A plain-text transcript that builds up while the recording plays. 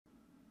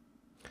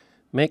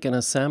Make an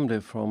assembly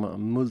from a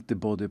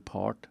multi-body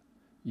part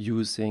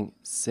using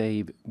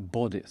save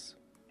bodies.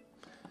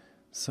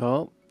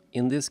 So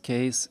in this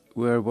case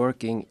we're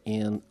working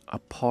in a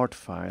part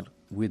file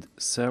with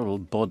several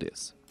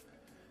bodies.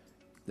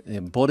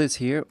 The bodies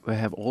here we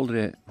have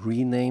already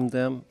renamed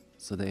them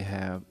so they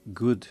have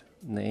good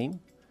name,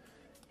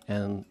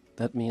 and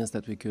that means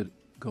that we could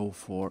go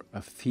for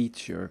a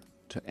feature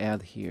to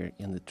add here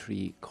in the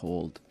tree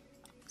called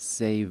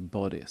save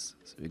bodies.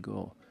 So we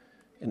go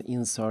and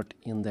insert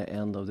in the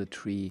end of the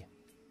tree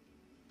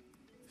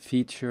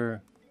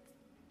feature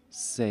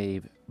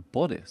save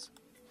bodies.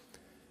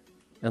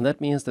 And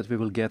that means that we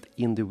will get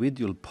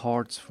individual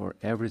parts for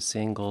every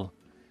single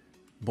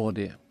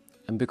body.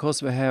 And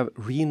because we have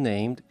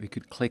renamed, we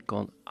could click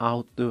on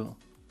auto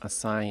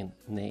assign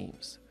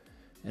names.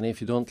 And if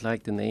you don't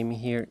like the naming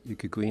here, you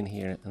could go in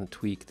here and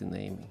tweak the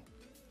naming.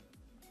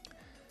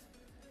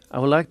 I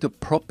would like to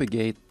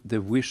propagate the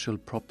visual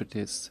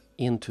properties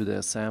into the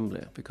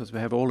assembly because we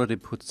have already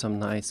put some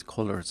nice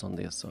colors on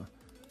this. So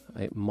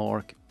I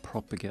mark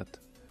propagate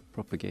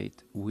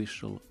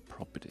visual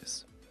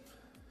properties.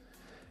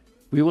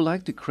 We would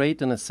like to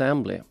create an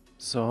assembly,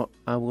 so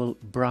I will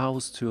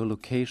browse to a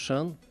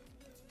location,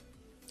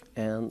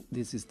 and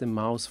this is the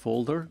mouse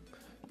folder,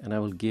 and I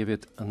will give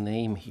it a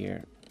name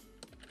here.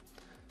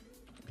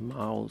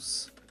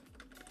 Mouse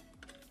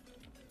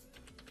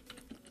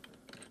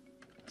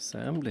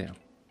assembly.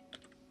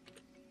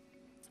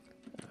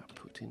 I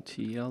put in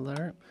TL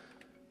there.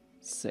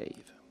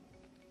 Save.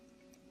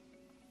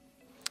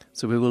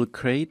 So we will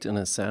create an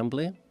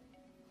assembly,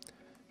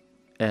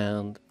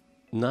 and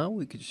now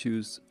we could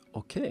choose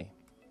OK.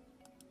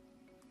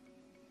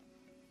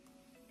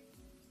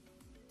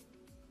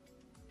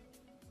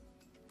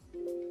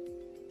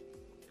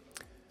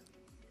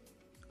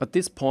 At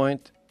this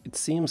point, it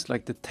seems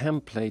like the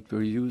template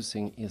we're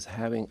using is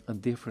having a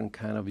different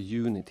kind of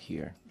unit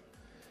here.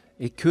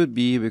 It could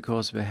be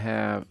because we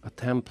have a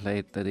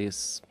template that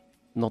is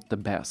not the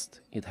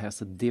best. It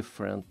has a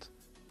different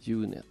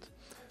unit.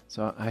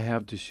 So I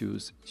have to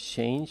choose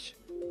change,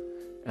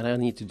 and I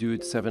need to do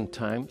it 7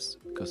 times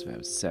because we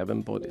have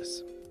 7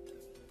 bodies.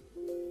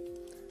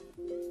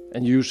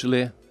 And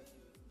usually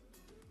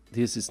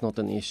this is not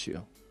an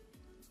issue.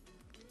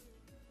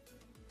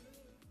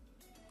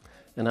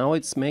 And now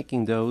it's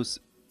making those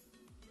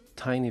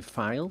tiny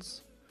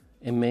files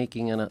and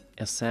making an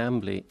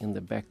assembly in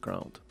the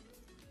background.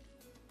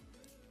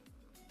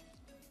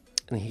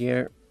 And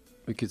here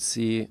we could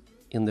see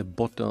in the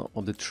bottom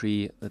of the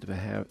tree that we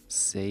have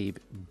save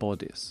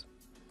bodies.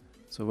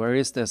 So where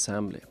is the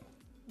assembly?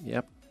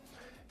 Yep.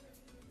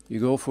 You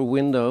go for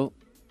window,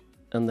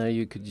 and there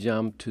you could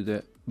jump to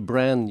the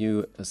brand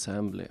new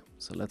assembly.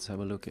 So let's have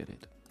a look at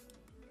it.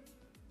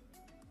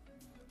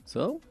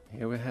 So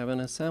here we have an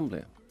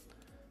assembly.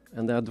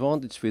 And the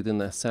advantage with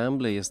an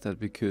assembly is that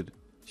we could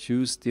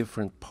choose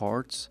different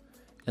parts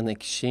and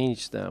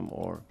exchange them,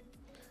 or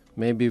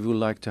maybe we would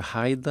like to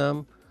hide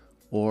them,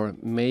 or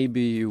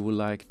maybe you would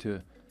like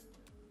to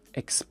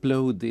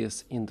explode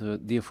this into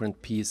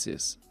different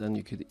pieces. Then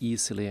you could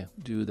easily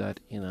do that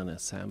in an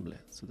assembly.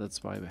 So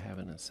that's why we have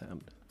an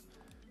assembly.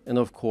 And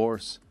of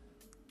course,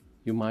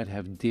 you might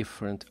have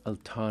different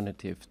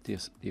alternative,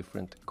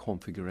 different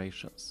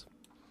configurations.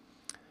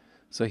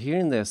 So here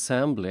in the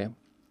assembly,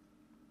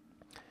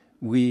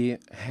 we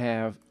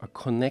have a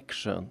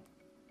connection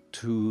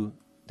to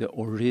the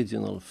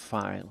original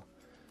file,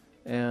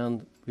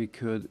 and we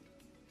could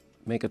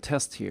make a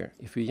test here.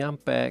 If we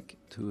jump back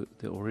to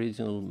the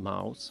original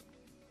mouse,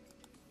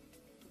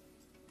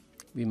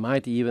 we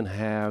might even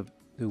have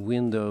the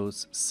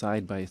windows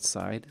side by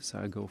side. So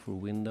I go for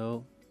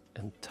window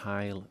and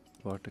tile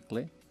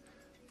vertically,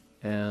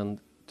 and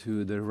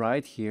to the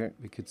right here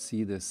we could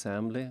see the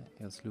assembly.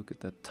 Let's look at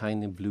that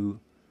tiny blue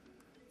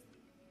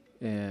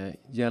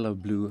yellow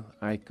blue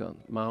icon,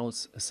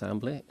 mouse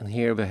assembly, and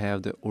here we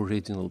have the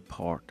original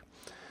part.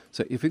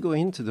 So if we go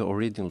into the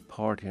original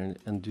part here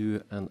and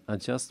do an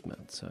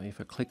adjustment, so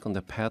if I click on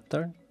the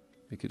pattern,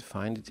 we could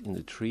find it in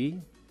the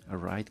tree. I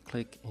right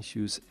click and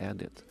choose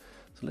edit.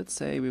 So let's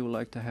say we would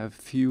like to have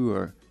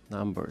fewer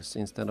numbers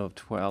instead of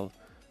 12,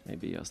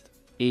 maybe just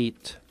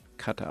 8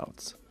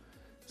 cutouts.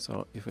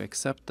 So if I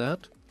accept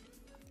that,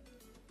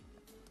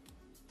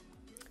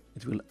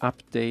 it will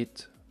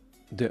update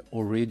the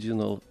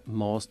original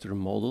master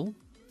model,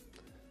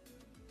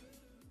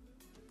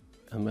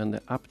 and when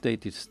the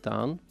update is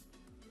done,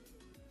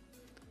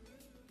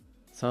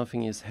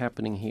 something is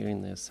happening here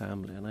in the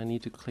assembly, and I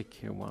need to click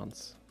here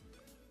once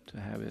to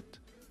have it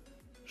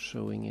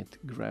showing it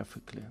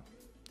graphically,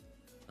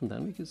 and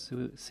then we can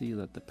see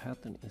that the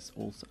pattern is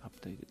also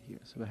updated here.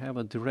 So we have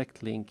a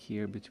direct link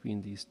here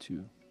between these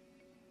two.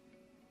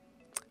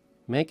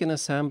 Make an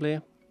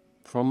assembly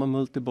from a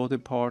multi-body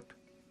part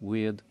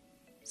with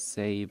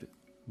save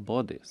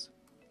bodies.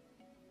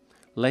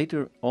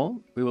 Later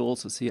on, we will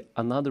also see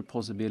another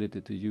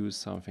possibility to use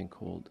something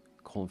called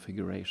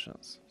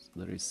configurations. So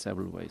there is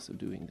several ways of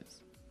doing this.